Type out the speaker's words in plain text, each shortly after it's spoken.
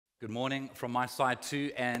Good morning from my side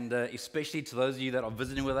too, and especially to those of you that are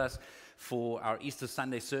visiting with us for our Easter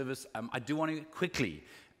Sunday service. I do want to quickly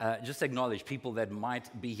just acknowledge people that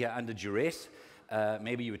might be here under duress.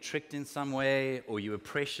 Maybe you were tricked in some way, or you were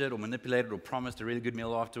pressured or manipulated or promised a really good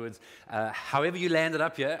meal afterwards. However you landed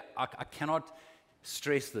up here, I cannot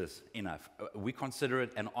stress this enough. We consider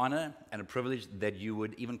it an honor and a privilege that you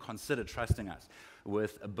would even consider trusting us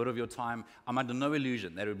with a bit of your time. I'm under no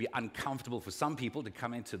illusion that it would be uncomfortable for some people to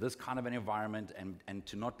come into this kind of an environment and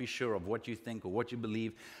to not be sure of what you think or what you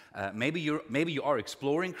believe. Maybe you are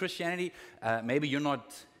exploring Christianity. Maybe you're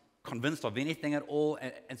not convinced of anything at all.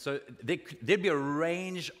 And so there'd be a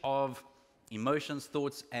range of emotions,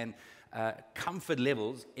 thoughts, and comfort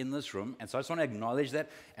levels in this room. And so I just want to acknowledge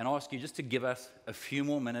that and ask you just to give us a few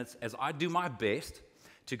more minutes as I do my best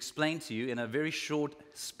to explain to you in a very short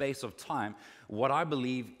space of time what I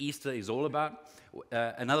believe Easter is all about.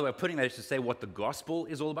 Another way of putting that is to say what the gospel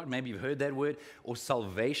is all about. Maybe you've heard that word. Or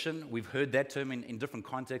salvation. We've heard that term in different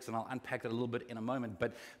contexts, and I'll unpack that a little bit in a moment.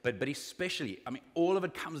 But especially, all of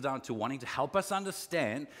it comes down to wanting to help us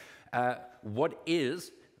understand what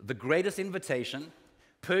is the greatest invitation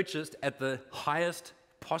purchased at the highest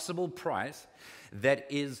possible price that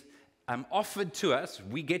is offered to us.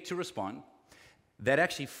 We get to respond. That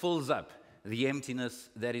actually fills up the emptiness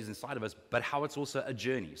that is inside of us, but how it's also a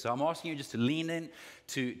journey. So I'm asking you just to lean in,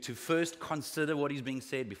 to first consider what is being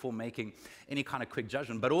said before making any kind of quick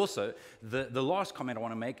judgment. But also, the last comment I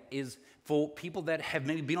want to make is for people that have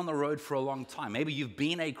maybe been on the road for a long time. Maybe you've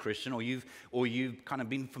been a Christian or you've kind of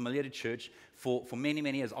been familiar to church for many,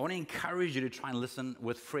 many years. I want to encourage you to try and listen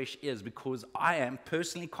with fresh ears, because I am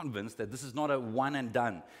personally convinced that this is not a one and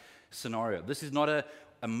done scenario. This is not a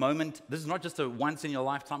moment. This is not just a once in your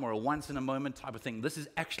lifetime or a once in a moment type of thing. This is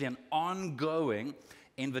actually an ongoing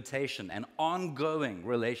invitation, an ongoing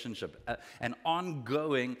relationship, an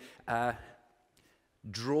ongoing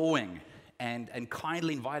drawing and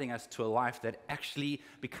kindly inviting us to a life that actually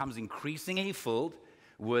becomes increasingly filled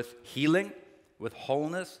with healing, with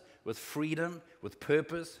wholeness, with freedom, with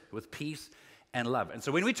purpose, with peace, and love. And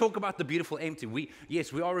so when we talk about the beautiful empty, we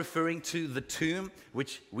are referring to the tomb,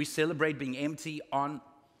 which we celebrate being empty on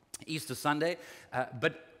Easter Sunday,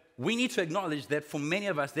 but we need to acknowledge that for many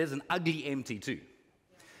of us, there's an ugly empty too.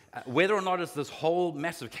 Whether or not it's this whole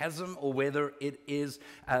massive chasm or whether it is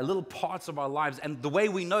little parts of our lives. And the way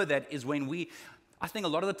we know that is when I think a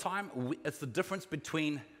lot of the time, it's the difference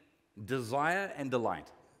between desire and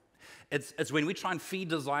delight. It's when we try and feed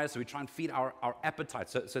desire, so we try and feed our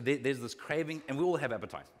appetites. So there's this craving, and we all have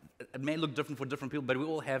appetites. It may look different for different people, but we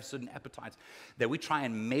all have certain appetites that we try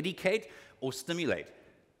and medicate or stimulate.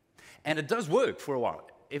 And it does work for a while.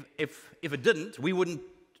 If it didn't, we wouldn't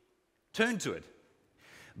turn to it.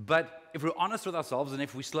 But if we're honest with ourselves and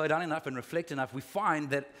if we slow down enough and reflect enough, we find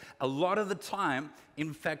that a lot of the time,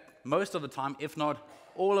 in fact, most of the time, if not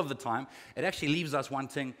all of the time, it actually leaves us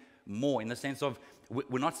wanting more, in the sense of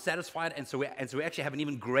we're not satisfied, and so we actually have an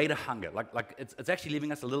even greater hunger. Like it's actually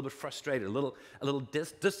leaving us a little bit frustrated, a little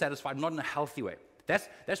dissatisfied, not in a healthy way.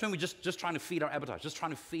 That's when we're just trying to feed our appetites, just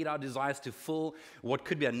trying to feed our desires to fill what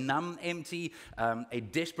could be a numb empty, a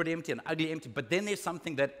desperate empty, an ugly empty. But then there's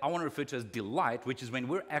something that I want to refer to as delight, which is when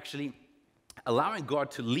we're actually allowing God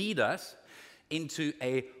to lead us into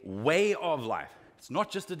a way of life. It's not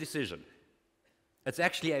just a decision. It's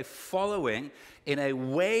actually a following in a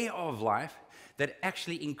way of life that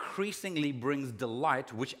actually increasingly brings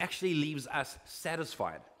delight, which actually leaves us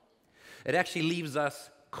satisfied. It actually leaves us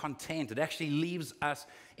content. It actually leaves us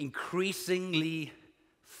increasingly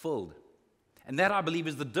filled. And that, I believe,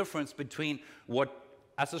 is the difference between what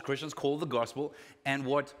us as Christians call the gospel and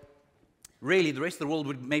what really the rest of the world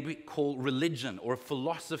would maybe call religion or a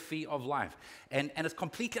philosophy of life. And it's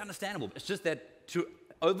completely understandable. It's just that, to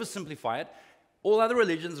oversimplify it, all other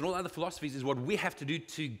religions and all other philosophies is what we have to do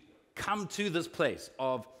to come to this place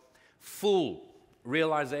of full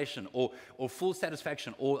realization or full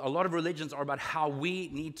satisfaction. Or a lot of religions are about how we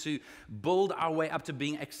need to build our way up to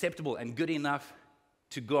being acceptable and good enough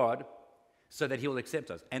to God so that He will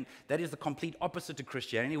accept us. And that is the complete opposite to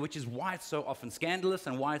Christianity, which is why it's so often scandalous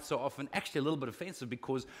and why it's so often actually a little bit offensive,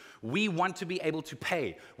 because we want to be able to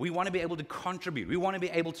pay. We want to be able to contribute. We want to be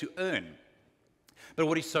able to earn. But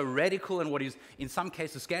what is so radical and what is in some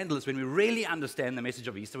cases scandalous, when we really understand the message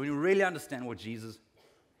of Easter, when we really understand what Jesus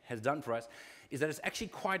has done for us, is that it's actually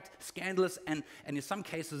quite scandalous and in some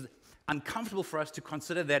cases uncomfortable for us to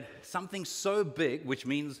consider that something so big, which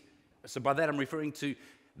means, so by that I'm referring to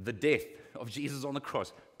the death of Jesus on the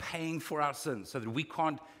cross, paying for our sins so that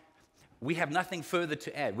we have nothing further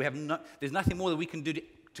to add. There's nothing more that we can do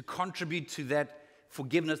to contribute to that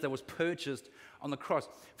forgiveness that was purchased on the cross,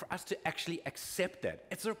 for us to actually accept that.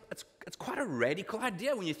 It's quite a radical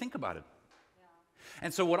idea when you think about it.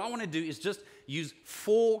 And so what I want to do is just use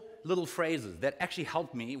 4 little phrases that actually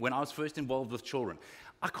helped me when I was first involved with children.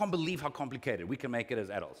 I can't believe how complicated we can make it as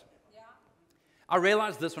adults. Yeah. I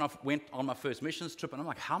realized this when I went on my first missions trip, and I'm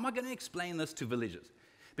like, how am I going to explain this to villagers?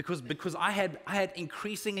 Because I had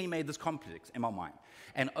increasingly made this complex in my mind,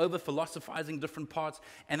 and over philosophizing different parts,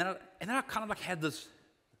 and then I kind of like had this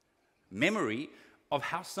memory of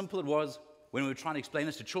how simple it was when we were trying to explain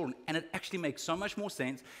this to children, and it actually makes so much more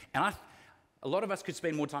sense. And a lot of us could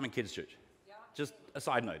spend more time in kids' church. Yeah. Just a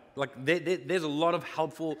side note. Like, there's a lot of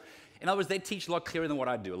helpful, in other words, they teach a lot clearer than what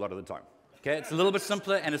I do a lot of the time. Okay? It's a little bit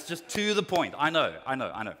simpler, and it's just to the point. I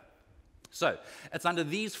know. So, it's under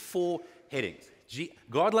these 4 headings.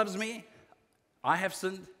 God loves me. I have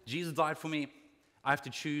sinned. Jesus died for me. I have to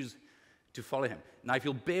choose to follow him. Now, if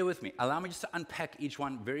you'll bear with me, allow me just to unpack each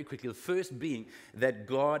one very quickly. The first being that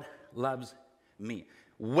God loves me.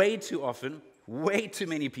 Way too often, way too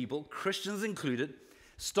many people, Christians included,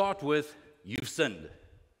 start with, you've sinned.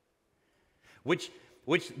 Which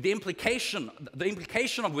the implication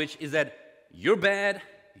of which is that you're bad,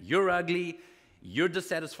 you're ugly, you're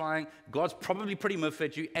dissatisfying, God's probably pretty miffed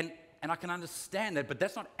at you, and I can understand that, but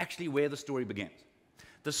that's not actually where the story begins.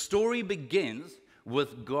 The story begins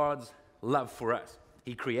with God's love for us.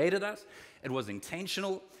 He created us. It was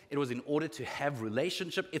intentional. It was in order to have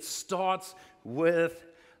relationship. It starts with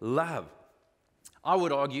love. I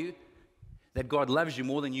would argue that God loves you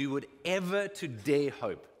more than you would ever to dare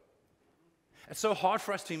hope. It's so hard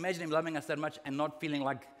for us to imagine him loving us that much and not feeling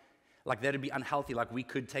like that would be unhealthy, like we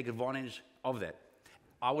could take advantage of that.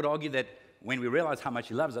 I would argue that when we realize how much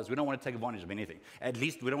he loves us, we don't want to take advantage of anything. At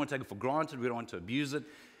least we don't want to take it for granted. We don't want to abuse it.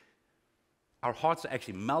 Our hearts are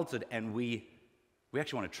actually melted, and we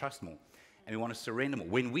actually want to trust more, and we want to surrender more.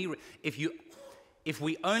 If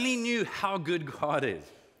we only knew how good God is,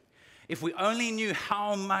 if we only knew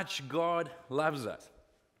how much God loves us,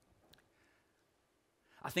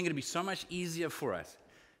 I think it'd be so much easier for us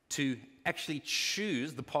to actually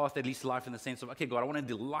choose the path that leads to life, in the sense of, okay, God, I want to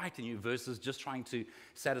delight in you, versus just trying to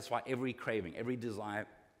satisfy every craving, every desire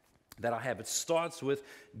that I have. It starts with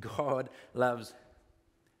God loves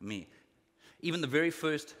me. Even the very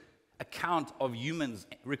first account of humans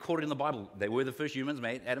recorded in the Bible, they were the first humans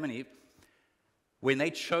made, Adam and Eve, when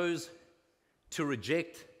they chose to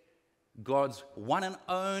reject God's one and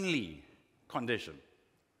only condition.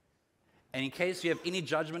 And in case you have any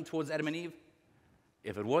judgment towards Adam and Eve,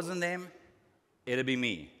 if it wasn't them, it'd be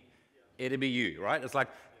me. It'd be you, right? It's like,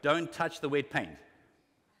 don't touch the wet paint.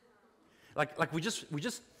 Like we just,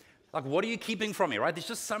 like, what are you keeping from me, right? There's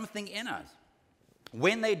just something in us.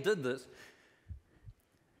 When they did this,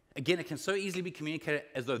 again, it can so easily be communicated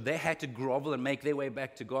as though they had to grovel and make their way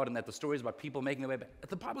back to God, and that the story is about people making their way back.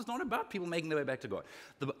 The Bible's not about people making their way back to God.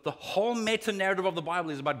 The whole meta-narrative of the Bible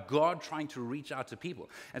is about God trying to reach out to people.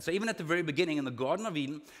 And so even at the very beginning, in the Garden of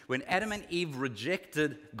Eden, when Adam and Eve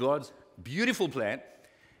rejected God's beautiful plan,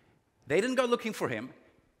 they didn't go looking for him.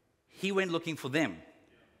 He went looking for them.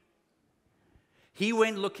 He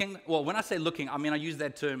went looking, well, when I say looking, I mean I use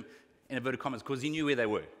that term in inverted commas because he knew where they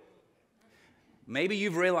were. Maybe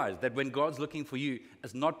you've realized that when God's looking for you,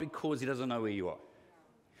 it's not because he doesn't know where you are.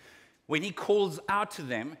 When he calls out to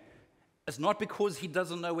them, it's not because he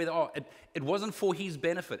doesn't know where they are. It wasn't for his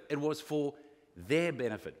benefit. It was for their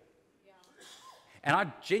benefit. Yeah. And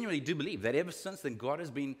I genuinely do believe that ever since then, God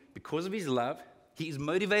has been, because of his love, he is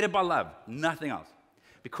motivated by love, nothing else.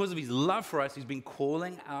 Because of his love for us, he's been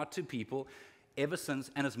calling out to people ever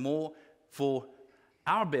since, and it's more for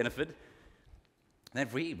our benefit than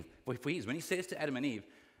for his. When he says to Adam and Eve,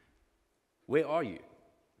 where are you?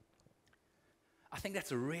 I think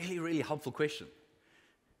that's a really, really helpful question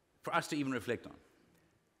for us to even reflect on.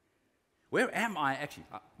 Where am I actually?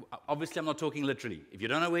 Obviously, I'm not talking literally. If you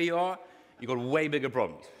don't know where you are, you've got way bigger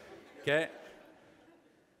problems. Okay?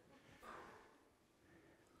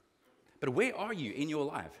 But where are you in your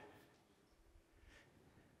life?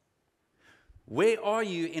 Where are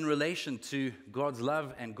you in relation to God's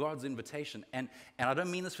love and God's invitation? And I don't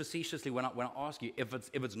mean this facetiously when I ask you, if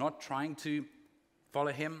it's not trying to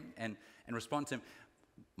follow him and respond to him,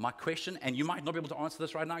 my question, and you might not be able to answer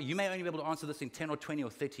this right now, you may only be able to answer this in 10 or 20 or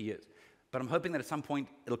 30 years, but I'm hoping that at some point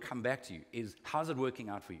it'll come back to you, is how's it working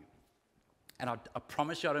out for you? And I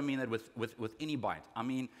promise you I don't mean that with any bite. I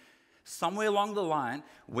mean, somewhere along the line,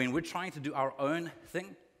 when we're trying to do our own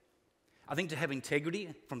thing, I think to have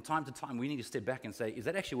integrity, from time to time, we need to step back and say, is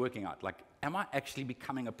that actually working out? Like, am I actually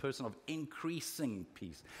becoming a person of increasing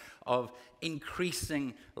peace, of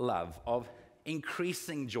increasing love, of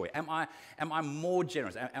increasing joy? Am I more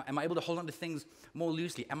generous? Am I able to hold on to things more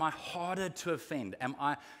loosely? Am I harder to offend? Am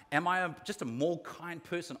I just a more kind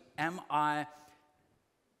person? Am I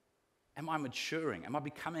maturing? Am I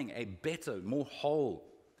becoming a better, more whole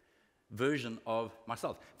version of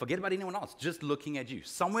myself? Forget about anyone else, just looking at you.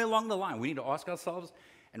 Somewhere along the line, we need to ask ourselves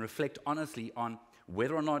and reflect honestly on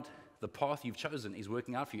whether or not the path you've chosen is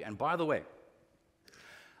working out for you. And by the way,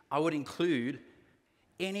 I would include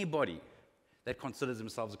anybody that considers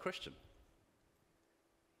themselves a Christian.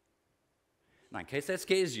 Now, in case that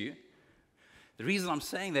scares you, the reason I'm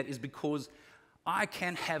saying that is because I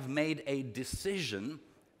can have made a decision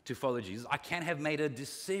to follow Jesus. I can have made a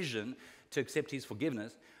decision to accept his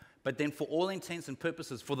forgiveness, but then for all intents and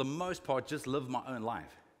purposes, for the most part, just live my own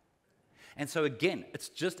life. And so again, it's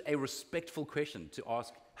just a respectful question to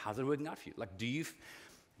ask, how's it working out for you? Like, do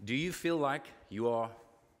you feel like you are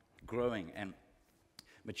growing and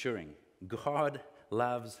maturing? God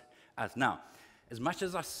loves us. Now, as much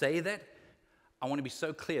as I say that, I want to be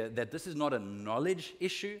so clear that this is not a knowledge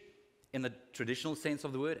issue in the traditional sense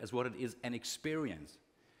of the word, as what it is an experience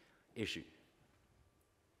issue.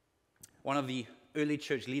 One of the early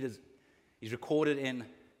church leaders is recorded in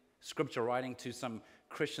scripture writing to some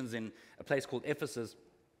Christians in a place called Ephesus,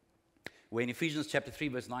 where in Ephesians chapter 3,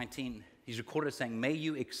 verse 19, he's recorded as saying, may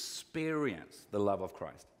you experience the love of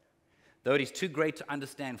Christ, though it is too great to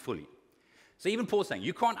understand fully. So even Paul's saying,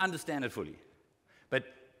 you can't understand it fully, but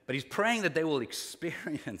he's praying that they will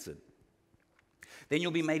experience it. Then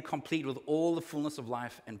you'll be made complete with all the fullness of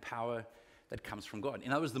life and power that comes from God.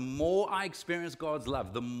 In other words, the more I experience God's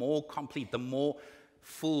love, the more complete, the more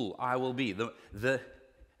full I will be. The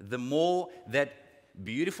more that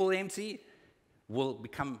beautiful empty will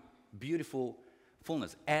become beautiful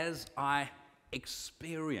fullness as I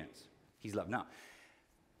experience his love. Now,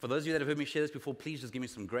 for those of you that have heard me share this before, please just give me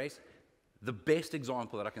some grace. The best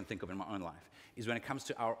example that I can think of in my own life is when it comes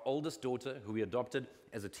to our oldest daughter, who we adopted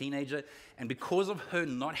as a teenager. And because of her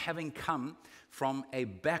not having come from a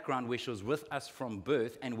background where she was with us from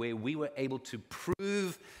birth and where we were able to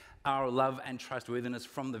prove our love and trustworthiness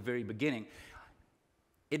from the very beginning,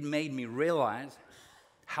 it made me realize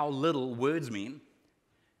how little words mean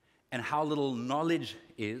and how little knowledge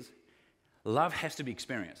is. Love has to be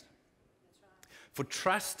experienced. For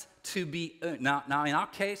trust to be earned. Now in our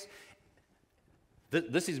case,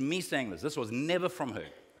 this is me saying this. This was never from her.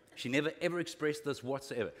 She never ever expressed this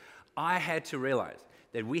whatsoever. I had to realize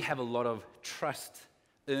that we have a lot of trust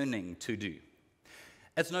earning to do.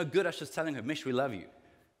 It's no good us just telling her, Mish, we love you.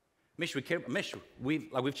 Mish, we care. Mish,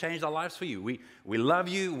 we've changed our lives for you. We love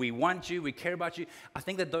you. We want you. We care about you. I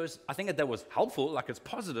think that that was helpful. Like, it's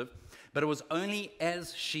positive, but it was only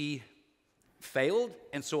as she failed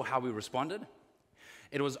and saw how we responded.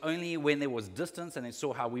 It was only when there was distance and they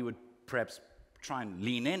saw how we would perhaps try and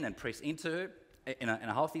lean in and press into her in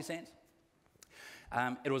a healthy sense.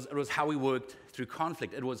 It was how we worked through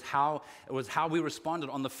conflict. It was how we responded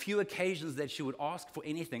on the few occasions that she would ask for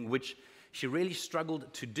anything, which she really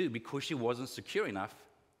struggled to do because she wasn't secure enough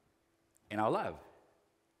in our love.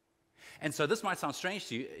 And so this might sound strange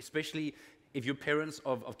to you, especially if you're parents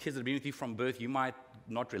of kids that have been with you from birth. You might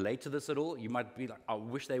not relate to this at all. You might be like, I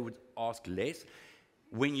wish they would ask less.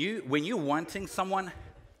 When you're wanting someone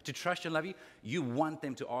to trust you and love you, you want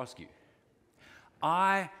them to ask you.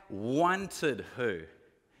 I wanted her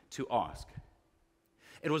to ask.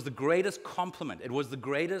 It was the greatest compliment. It was the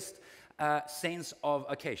greatest sense of,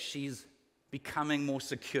 okay, she's becoming more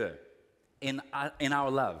secure in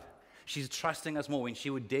our love. She's trusting us more when she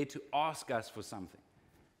would dare to ask us for something.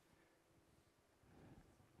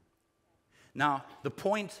 Now, the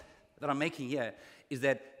point that I'm making here is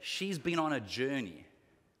that she's been on a journey.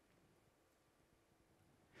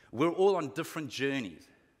 We're all on different journeys.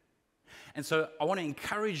 And so I want to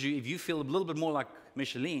encourage you, if you feel a little bit more like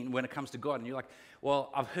Micheline when it comes to God, and you're like,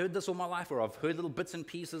 well, I've heard this all my life, or I've heard little bits and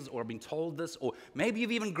pieces, or I've been told this, or maybe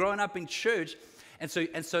you've even grown up in church, and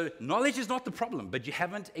so knowledge is not the problem, but you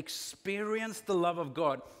haven't experienced the love of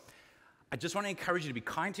God. I just want to encourage you to be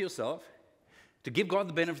kind to yourself, to give God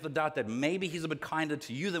the benefit of the doubt that maybe he's a bit kinder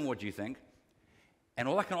to you than what you think. And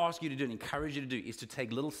all I can ask you to do and encourage you to do is to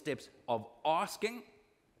take little steps of asking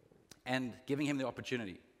and giving him the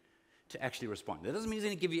opportunity to actually respond. That doesn't mean he's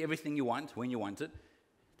going to give you everything you want when you want it.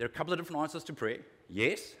 There are a couple of different answers to prayer.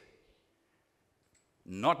 Yes.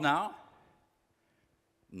 Not now.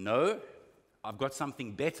 No. I've got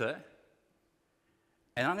something better.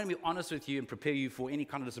 And I'm going to be honest with you and prepare you for any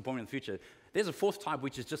kind of disappointment in the future. There's a fourth type,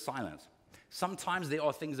 which is just silence. Sometimes there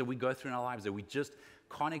are things that we go through in our lives that we just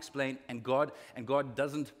can't explain, and God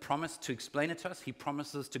doesn't promise to explain it to us. He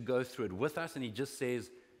promises to go through it with us, and he just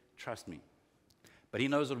says, trust me. but He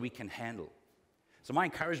knows what we can handle. So my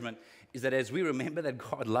encouragement is that as we remember that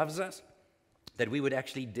God loves us, that we would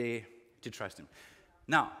actually dare to trust Him.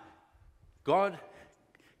 Now, God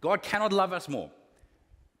cannot love us more.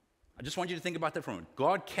 I just want you to think about that for a moment.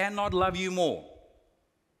 God cannot love you more.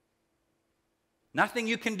 Nothing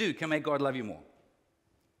you can do can make God love you more.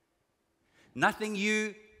 Nothing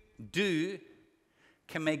you do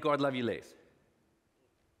can make God love you less.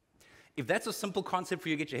 If that's a simple concept for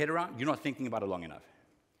you to get your head around, you're not thinking about it long enough,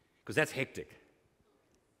 because that's hectic.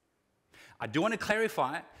 I do want to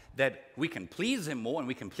clarify that we can please Him more and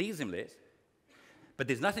we can please Him less, but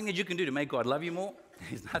there's nothing that you can do to make God love you more.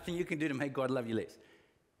 There's nothing you can do to make God love you less.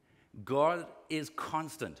 God is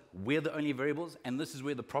constant. We're the only variables, and this is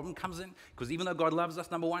where the problem comes in, because even though God loves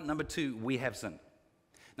us, number one, number two, we have sinned.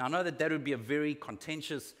 Now, I know that would be a very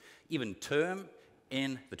contentious, even term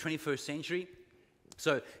in the 21st century.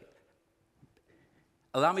 So,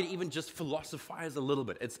 allow me to even just philosophize a little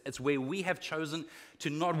bit. It's where we have chosen to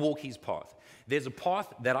not walk His path. There's a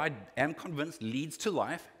path that I am convinced leads to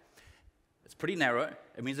life. It's pretty narrow.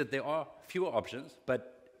 It means that there are fewer options,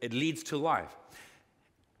 but it leads to life.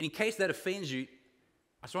 In case that offends you,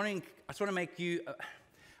 I just want to make you, I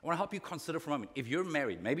want to help you consider for a moment. If you're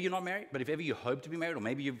married, maybe you're not married, but if ever you hope to be married, or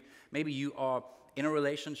maybe you are in a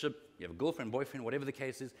relationship, you have a girlfriend, boyfriend, whatever the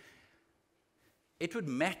case is, it would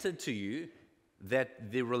matter to you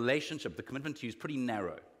that the relationship, the commitment to you is pretty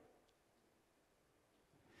narrow.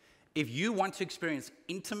 If you want to experience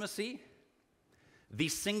intimacy, the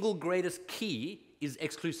single greatest key is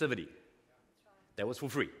exclusivity. That was for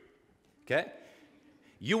free. Okay?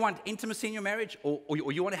 You want intimacy in your marriage, or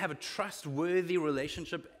you want to have a trustworthy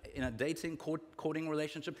relationship in a dating, courting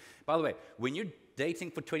relationship. By the way, when you're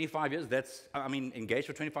dating for 25 years, engaged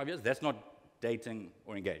for 25 years, that's not dating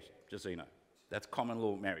or engaged, just so you know. That's common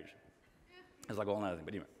law marriage. It's like a whole other thing,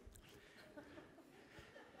 but anyway.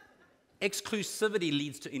 Exclusivity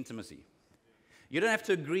leads to intimacy. You don't have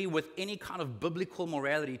to agree with any kind of biblical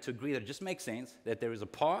morality to agree that it just makes sense that there is a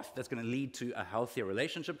path that's going to lead to a healthier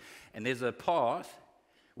relationship, and there's a path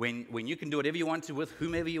when you can do whatever you want to with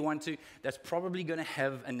whomever you want to, that's probably going to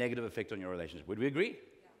have a negative effect on your relationship. Would we agree? Yeah.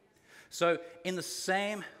 So in the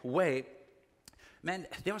same way, man,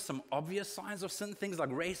 there are some obvious signs of sin, things like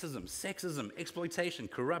racism, sexism, exploitation,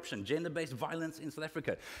 corruption, gender-based violence in South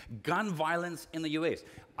Africa, gun violence in the US.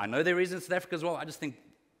 I know there is in South Africa as well. I just think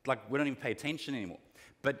we don't even pay attention anymore.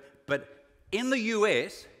 But in the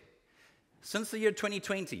US, since the year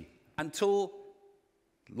 2020 until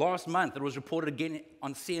last month, it was reported again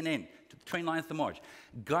on CNN, the 29th of March,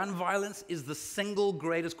 gun violence is the single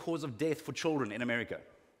greatest cause of death for children in America.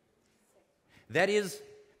 That is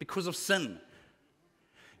because of sin.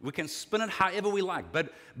 We can spin it however we like,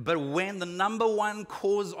 but when the number one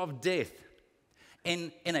cause of death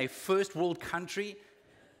in a first world country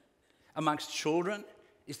amongst children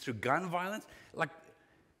is through gun violence,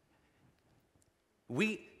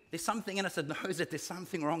 there's something in us that knows that there's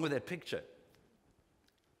something wrong with that picture.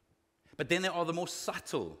 But then there are the more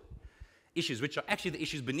subtle issues, which are actually the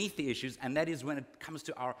issues beneath the issues, and that is when it comes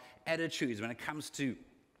to our attitudes, when it comes to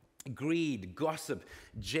greed, gossip,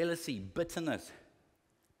 jealousy, bitterness,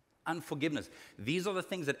 unforgiveness. These are the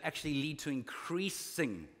things that actually lead to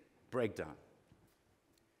increasing breakdown.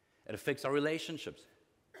 It affects our relationships,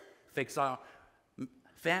 affects our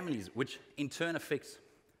families, which in turn affects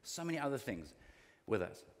so many other things with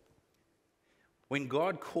us. When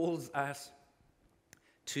God calls us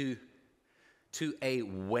to a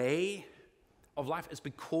way of life, it's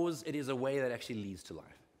because it is a way that actually leads to life.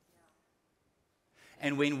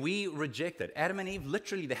 And when we reject it, Adam and Eve,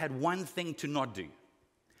 literally, they had one thing to not do.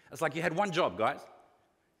 It's like you had one job, guys.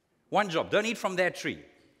 One job. Don't eat from that tree.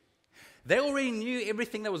 They already knew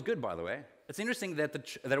everything that was good, by the way. It's interesting that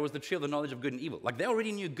it was the tree of the knowledge of good and evil. Like, they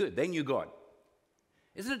already knew good. They knew God.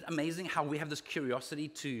 Isn't it amazing how we have this curiosity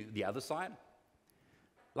to the other side?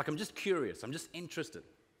 Like, I'm just curious. I'm just interested.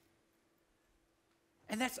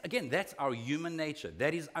 And that's our human nature.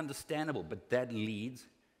 That is understandable, but that leads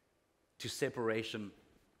to separation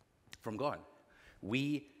from God.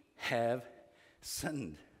 We have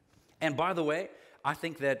sinned. And by the way, I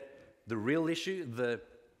think that the real issue, the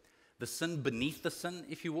sin beneath the sin,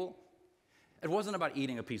 if you will, it wasn't about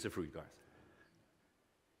eating a piece of fruit, guys.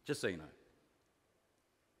 Just so you know.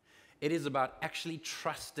 It is about actually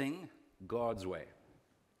trusting God's way.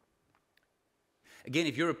 Again,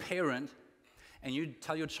 if you're a parent and you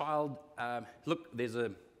tell your child, look, there's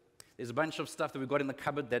a bunch of stuff that we've got in the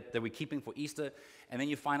cupboard that we're keeping for Easter, and then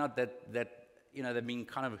you find out that they've been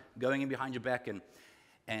kind of going in behind your back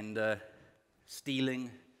and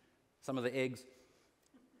stealing some of the eggs.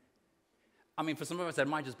 I mean, for some of us, that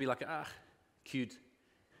might just be like, cute,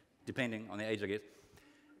 depending on the age, I guess.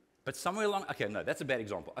 But somewhere along, okay, no, that's a bad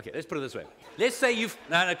example. Okay, let's put it this way. Let's say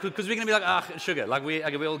no, because we're going to be like, sugar, like we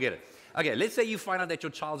all get it. Okay, let's say you find out that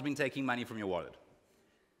your child's been taking money from your wallet.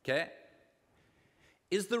 Okay?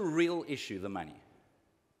 Is the real issue the money?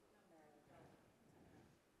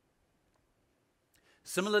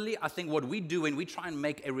 Similarly, I think what we do when we try and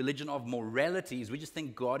make a religion of morality is we just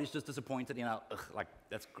think God is just disappointed in our, like,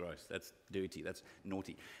 that's gross, that's dirty, that's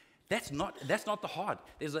naughty. That's not the heart.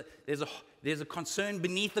 There's a concern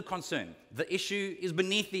beneath the concern. The issue is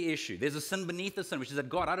beneath the issue. There's a sin beneath the sin, which is that,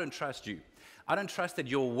 God, I don't trust you. I don't trust that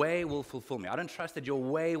your way will fulfill me. I don't trust that your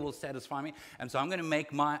way will satisfy me. And so I'm going to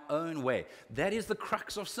make my own way. That is the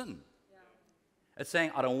crux of sin. Yeah. It's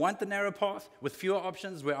saying, I don't want the narrow path with fewer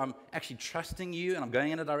options where I'm actually trusting you and I'm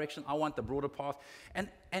going in a direction. I want the broader path.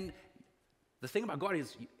 And the thing about God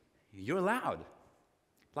is you're allowed.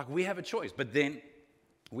 Like, we have a choice. But then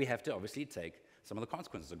we have to obviously take some of the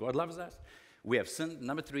consequences. So God loves us. We have sinned.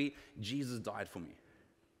 Number 3, Jesus died for me.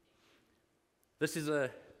 This is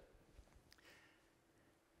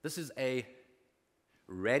a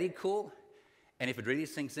radical, and if it really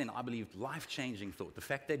sinks in, I believe, life-changing thought. The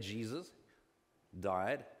fact that Jesus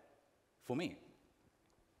died for me.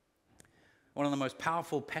 One of the most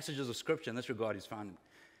powerful passages of Scripture in this regard is found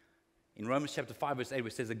in Romans chapter 5, verse 8, where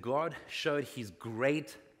it says that God showed his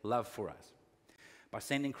great love for us by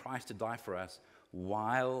sending Christ to die for us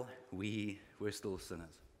while we were still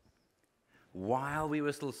sinners. While we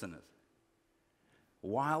were still sinners.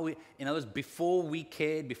 While we, in other words, before we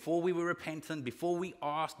cared, before we were repentant, before we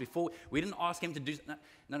asked, before we didn't ask him to do,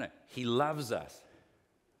 no. He loves us.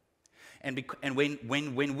 And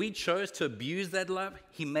when we chose to abuse that love,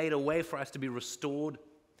 he made a way for us to be restored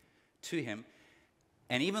to him.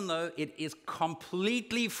 And even though it is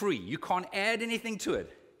completely free, you can't add anything to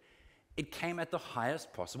it, it came at the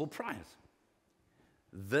highest possible price.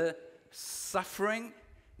 The suffering,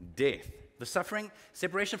 death. The suffering,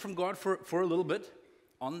 separation from God for a little bit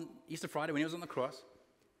on Easter Friday when he was on the cross,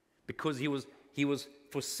 because he was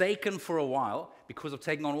forsaken for a while because of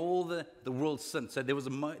taking on all the world's sin. So there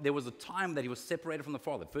was a time that he was separated from the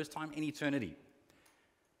Father, first time in eternity.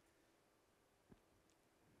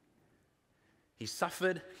 He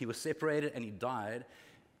suffered, he was separated, and he died.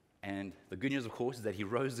 And the good news, of course, is that he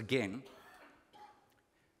rose again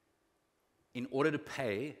in order to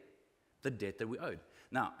pay the debt that we owed.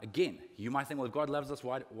 Now, again, you might think, well, if God loves us,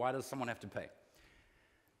 why does someone have to pay?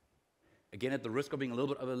 Again, at the risk of being a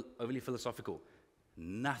little bit overly philosophical,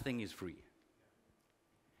 nothing is free.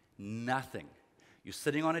 Nothing. You're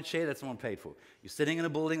sitting on a chair that someone paid for. You're sitting in a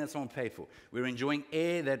building that someone paid for. We're enjoying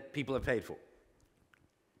air that people have paid for.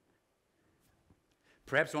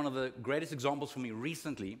 Perhaps one of the greatest examples for me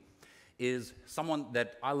recently is someone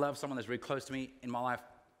that I love, someone that's very close to me in my life,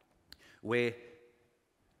 where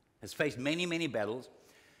has faced many, many battles,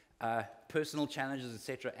 personal challenges,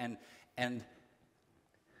 etc., and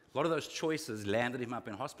a lot of those choices landed him up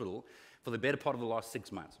in hospital for the better part of the last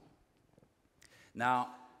 6 months. Now,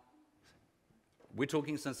 we're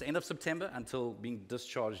talking since the end of September until being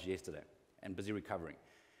discharged yesterday and busy recovering.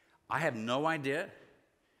 I have no idea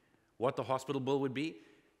what the hospital bill would be,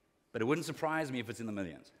 but it wouldn't surprise me if it's in the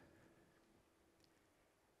millions.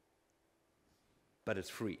 But it's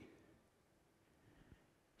free.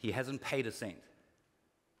 He hasn't paid a cent.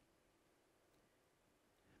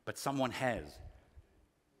 But someone has.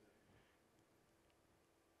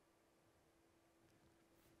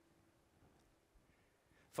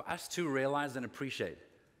 For us to realize and appreciate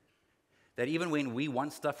that even when we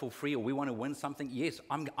want stuff for free or we want to win something, yes,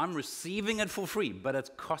 I'm receiving it for free, but it's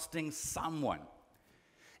costing someone.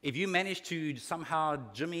 If you manage to somehow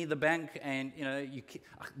jimmy the bank and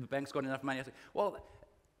the bank's got enough money, I say, well,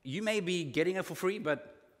 you may be getting it for free,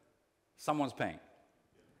 but someone's paying.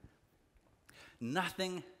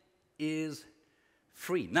 Nothing is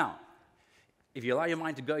free. Now, if you allow your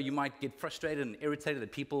mind to go, you might get frustrated and irritated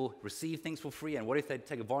that people receive things for free, and what if they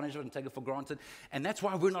take advantage of it and take it for granted? And that's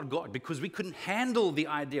why we're not God, because we couldn't handle the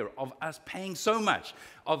idea of us paying so much,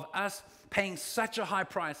 of us paying such a high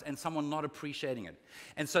price and someone not appreciating it.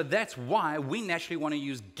 And so that's why we naturally want to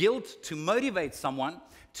use guilt to motivate someone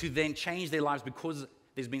to then change their lives because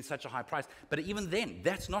there's been such a high price. But even then,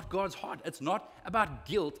 that's not God's heart. It's not about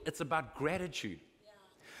guilt, it's about gratitude.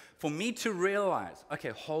 For me to realize, okay,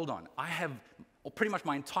 hold on, I have pretty much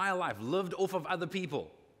my entire life lived off of other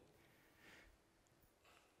people.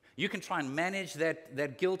 You can try and manage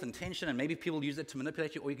that guilt and tension, and maybe people use it to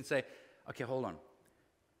manipulate you, or you can say, okay, hold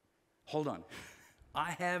on.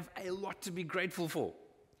 I have a lot to be grateful for.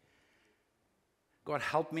 God,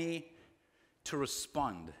 help me to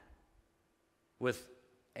respond with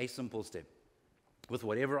a simple step. with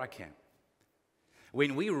whatever I can.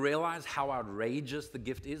 When we realize how outrageous the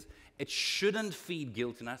gift is, it shouldn't feed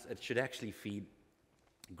guilt in us. It should actually feed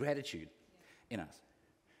gratitude in us.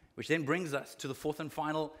 Which then brings us to the fourth and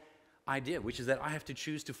final idea, which is that I have to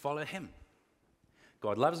choose to follow him.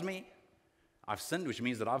 God loves me. I've sinned, which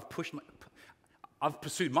means that I've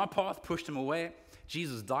pursued my path, pushed him away.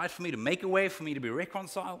 Jesus died for me to make a way for me to be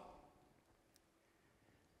reconciled.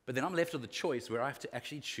 But then I'm left with a choice where I have to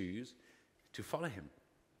actually choose to follow him.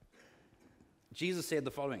 Jesus said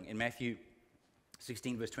the following in Matthew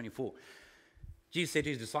 16, verse 24. Jesus said to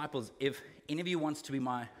his disciples, if any of you wants to be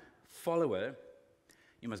my follower,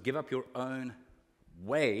 you must give up your own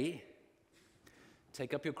way,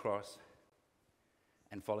 take up your cross,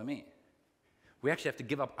 and follow me. We actually have to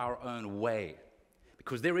give up our own way,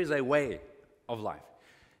 because there is a way of life.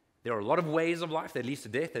 There are a lot of ways of life that leads to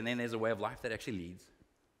death, and then there's a way of life that actually leads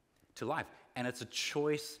to life. And it's a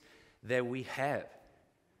choice that we have.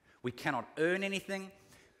 We cannot earn anything.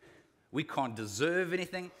 We can't deserve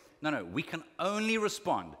anything. No, we can only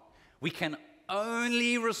respond. We can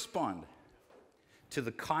only respond to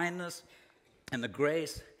the kindness and the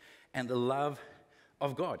grace and the love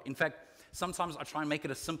of God. In fact, sometimes I try and make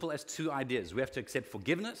it as simple as two ideas. We have to accept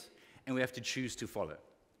forgiveness and we have to choose to follow.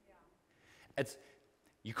 Yeah.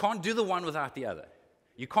 You can't do the one without the other.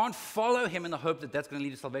 You can't follow him in the hope that that's going to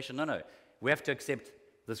lead to salvation. No. We have to accept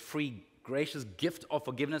this free, gracious gift of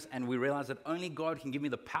forgiveness, and we realize that only God can give me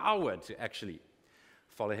the power to actually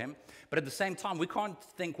follow him. But at the same time, we can't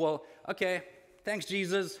think, well, okay, thanks,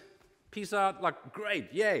 Jesus. Peace out. Like,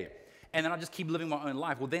 great, yay. And then I just keep living my own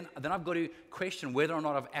life. Well, then I've got to question whether or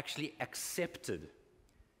not I've actually accepted.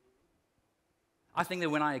 I think that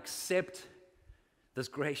when I accept this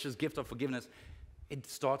gracious gift of forgiveness, it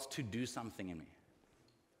starts to do something in me.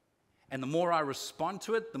 And the more I respond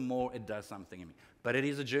to it, the more it does something in me. But it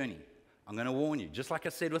is a journey. I'm going to warn you. Just like I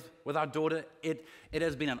said with our daughter, it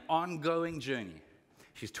has been an ongoing journey.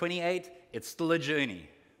 She's 28. It's still a journey.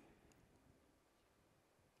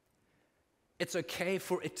 It's okay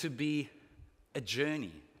for it to be a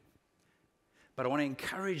journey. But I want to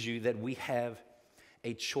encourage you that we have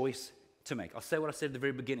a choice to make. I'll say what I said at the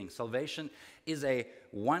very beginning. Salvation is a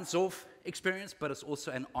once-off experience, but it's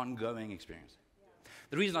also an ongoing experience.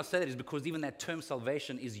 The reason I say that is because even that term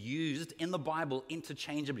salvation is used in the Bible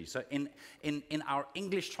interchangeably. So in our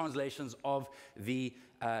English translations of the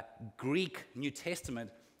Greek New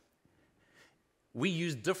Testament, we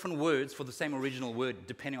use different words for the same original word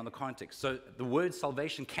depending on the context. So the word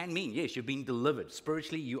salvation can mean, yes, you're being delivered.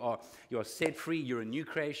 Spiritually, you are set free, you're a new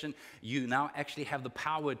creation. You now actually have the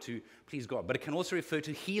power to please God. But it can also refer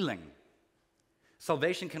to healing.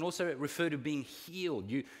 Salvation can also refer to being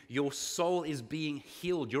healed. Your soul is being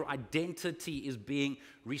healed. Your identity is being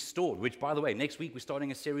restored. Which, by the way, next week we're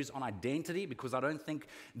starting a series on identity, because I don't think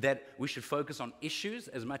that we should focus on issues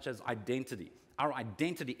as much as identity. Our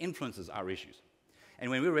identity influences our issues.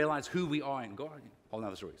 And when we realize who we are in God, whole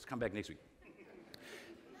nother story. Let's come back next week.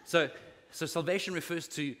 So salvation refers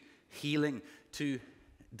to healing, to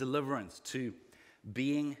deliverance, to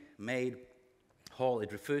being made whole.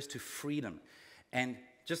 It refers to freedom. And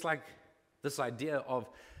just like this idea of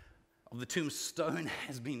the tombstone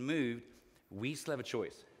has been moved, we still have a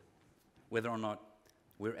choice whether or not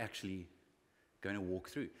we're actually going to walk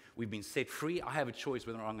through. We've been set free. I have a choice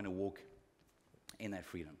whether or not I'm going to walk in that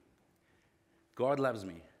freedom. God loves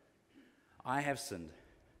me. I have sinned.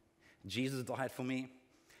 Jesus died for me.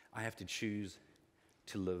 I have to choose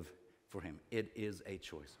to live for him. It is a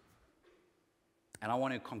choice. And I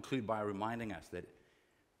want to conclude by reminding us that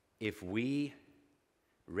if we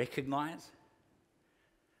recognize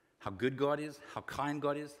how good God is, how kind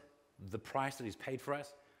God is, the price that he's paid for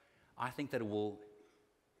us, I think that it will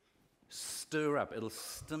stir up, it'll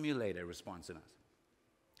stimulate a response in us.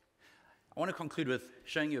 I want to conclude with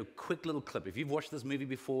showing you a quick little clip. If you've watched this movie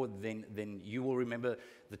before, then you will remember.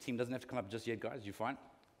 The team doesn't have to come up just yet, guys. You fine?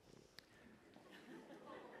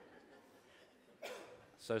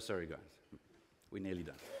 So sorry, guys. We're nearly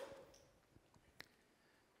done.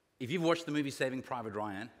 If you've watched the movie Saving Private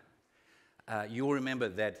Ryan, you'll remember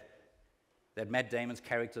that Matt Damon's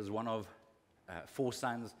character is one of 4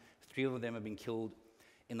 sons. 3 of them have been killed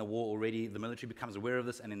in the war already. The military becomes aware of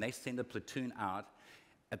this, and then they send a platoon out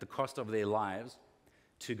at the cost of their lives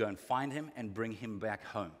to go and find him and bring him back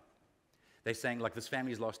home. They're saying, like, this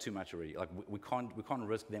family's lost too much already. Like, we can't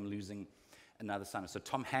risk them losing another son. So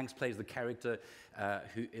Tom Hanks plays the character,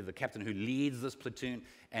 the captain who leads this platoon,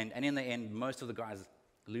 and in the end, most of the guys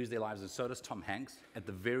lose their lives, and so does Tom Hanks at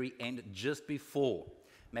the very end, just before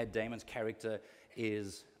Matt Damon's character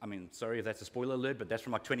is, sorry if that's a spoiler alert, but that's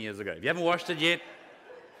from like 20 years ago. If you haven't watched it yet,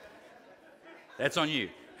 That's on you.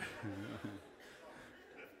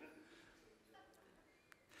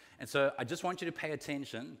 And so I just want you to pay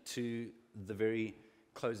attention to the very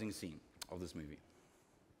closing scene of this movie.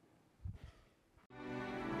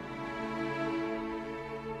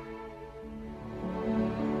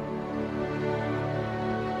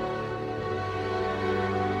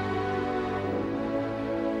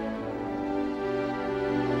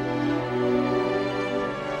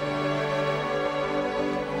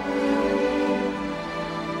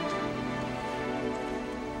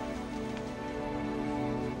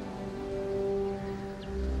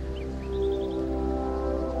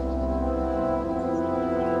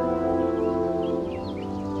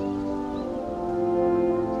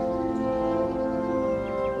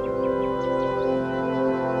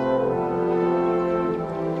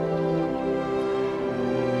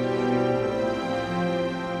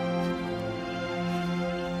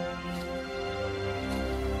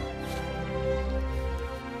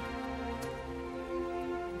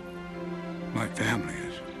 My family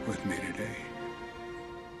is with me today.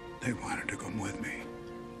 They wanted to come with me.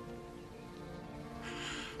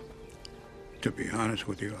 To be honest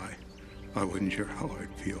with you, I wasn't sure how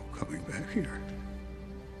I'd feel coming back here.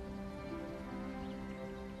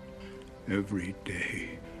 Every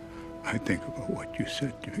day, I think about what you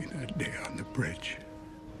said to me that day on the bridge.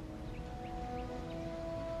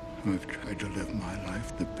 I've tried to live my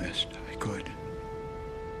life the best I could.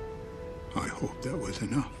 I hope that was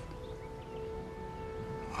enough.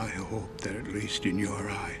 I hope that at least in your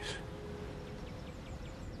eyes,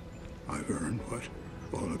 I've earned what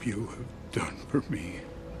all of you have done for me.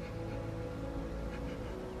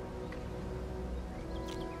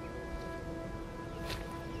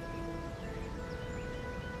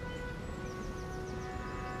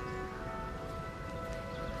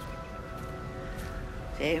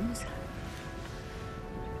 James.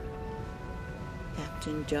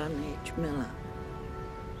 Captain John H. Miller.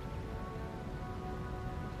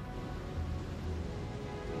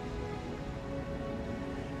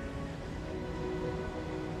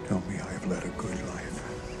 Tell me I have led a good life.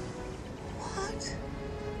 What?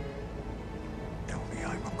 Tell me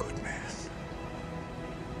I'm a good man.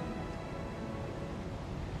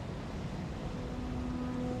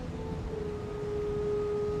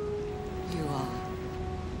 You are.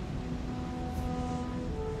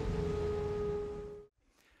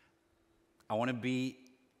 I want to be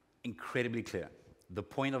incredibly clear. The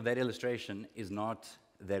point of that illustration is not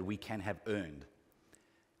that we can have earned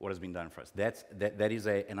what has been done for us. That is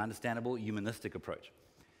an understandable humanistic approach.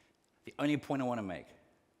 The only point I want to make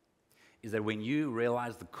is that when you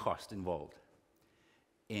realize the cost involved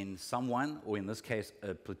in someone, or in this case,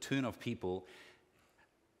 a platoon of people,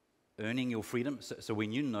 earning your freedom, so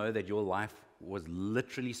when you know that your life was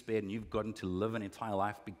literally spared and you've gotten to live an entire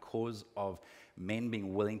life because of men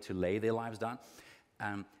being willing to lay their lives down,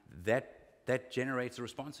 that generates a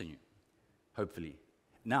response in you, hopefully.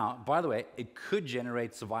 Now, by the way, it could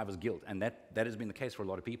generate survivor's guilt, and that has been the case for a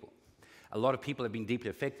lot of people. A lot of people have been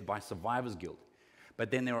deeply affected by survivor's guilt.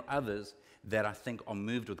 But then there are others that I think are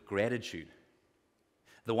moved with gratitude.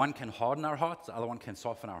 The one can harden our hearts, the other one can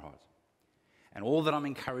soften our hearts. And all that I'm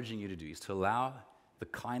encouraging you to do is to allow the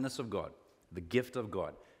kindness of God, the gift of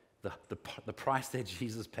God, the price that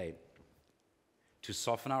Jesus paid, to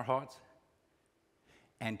soften our hearts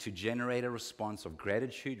and to generate a response of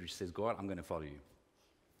gratitude which says, God, I'm going to follow you.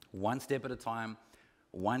 One step at a time,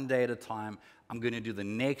 one day at a time, I'm going to do the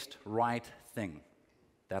next right thing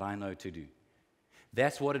that I know to do.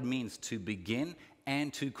 That's what it means to begin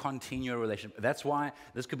and to continue a relationship. That's why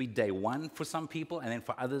this could be day one for some people, and then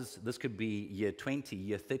for others, this could be year 20,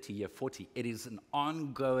 year 30, year 40. It is an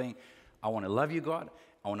ongoing, I want to love you, God.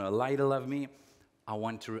 I want to allow you to love me. I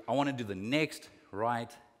want to do the next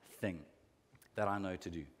right thing that I know to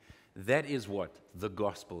do. That is what the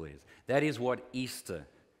gospel is. That is what Easter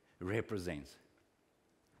represents.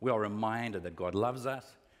 We are reminded that God loves us,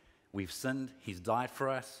 we've sinned, He's died for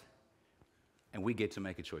us, and we get to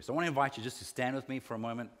make a choice. So I want to invite you just to stand with me for a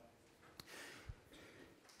moment.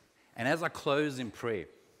 And as I close in prayer,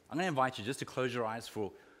 I'm going to invite you just to close your eyes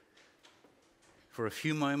for a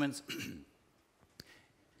few moments.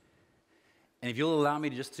 And if you'll allow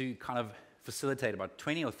me just to kind of facilitate about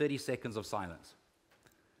 20 or 30 seconds of silence,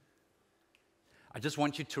 I just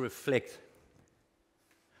want you to reflect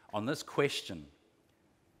on this question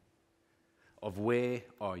of where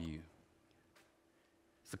are you?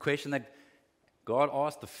 It's the question that God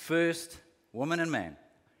asked the first woman and man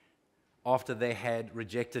after they had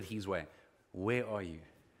rejected His way. Where are you?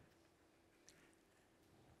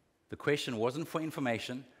 The question wasn't for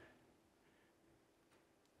information.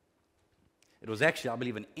 It was actually, I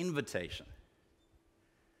believe, an invitation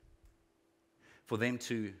for them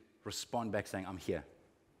to respond back saying, I'm here.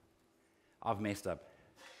 I've messed up.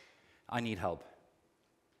 I need help.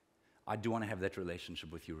 I do want to have that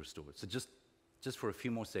relationship with you restored. So just for a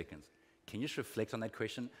few more seconds, can you just reflect on that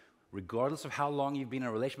question, regardless of how long you've been in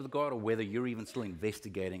a relationship with God or whether you're even still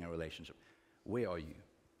investigating a relationship? Where are you?